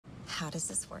How does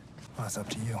this work? Well, it's up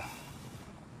to you.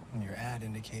 Your ad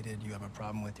indicated you have a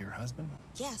problem with your husband?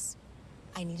 Yes.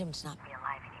 I need him to not be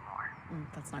alive anymore.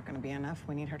 That's not going to be enough.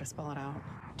 We need her to spell it out.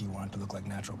 Do you want it to look like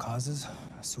natural causes?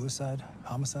 Suicide?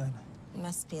 Homicide? It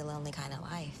must be a lonely kind of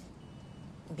life,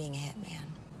 being a hitman.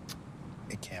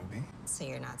 It can be. So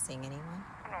you're not seeing anyone?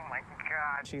 Oh my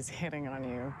God. She's hitting on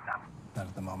you. Not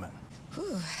at the moment.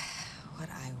 Whew. What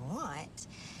I want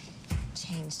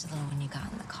changed a little when you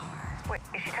got in the car. Wait,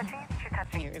 is she touching you? She's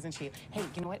touching you, isn't she? Hey,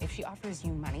 you know what? If she offers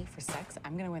you money for sex,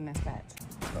 I'm going to win this bet.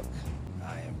 Look,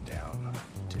 I am down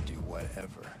to do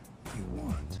whatever you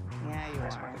want. Yeah, you I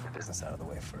just want to are. get the business out of the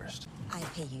way first. I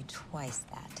pay you twice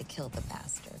that to kill the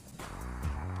bastard.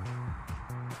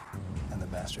 And the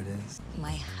bastard is?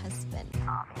 My husband.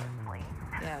 Obviously.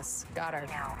 Yes, got her.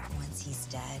 Once he's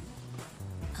dead,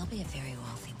 I'll be a very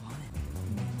wealthy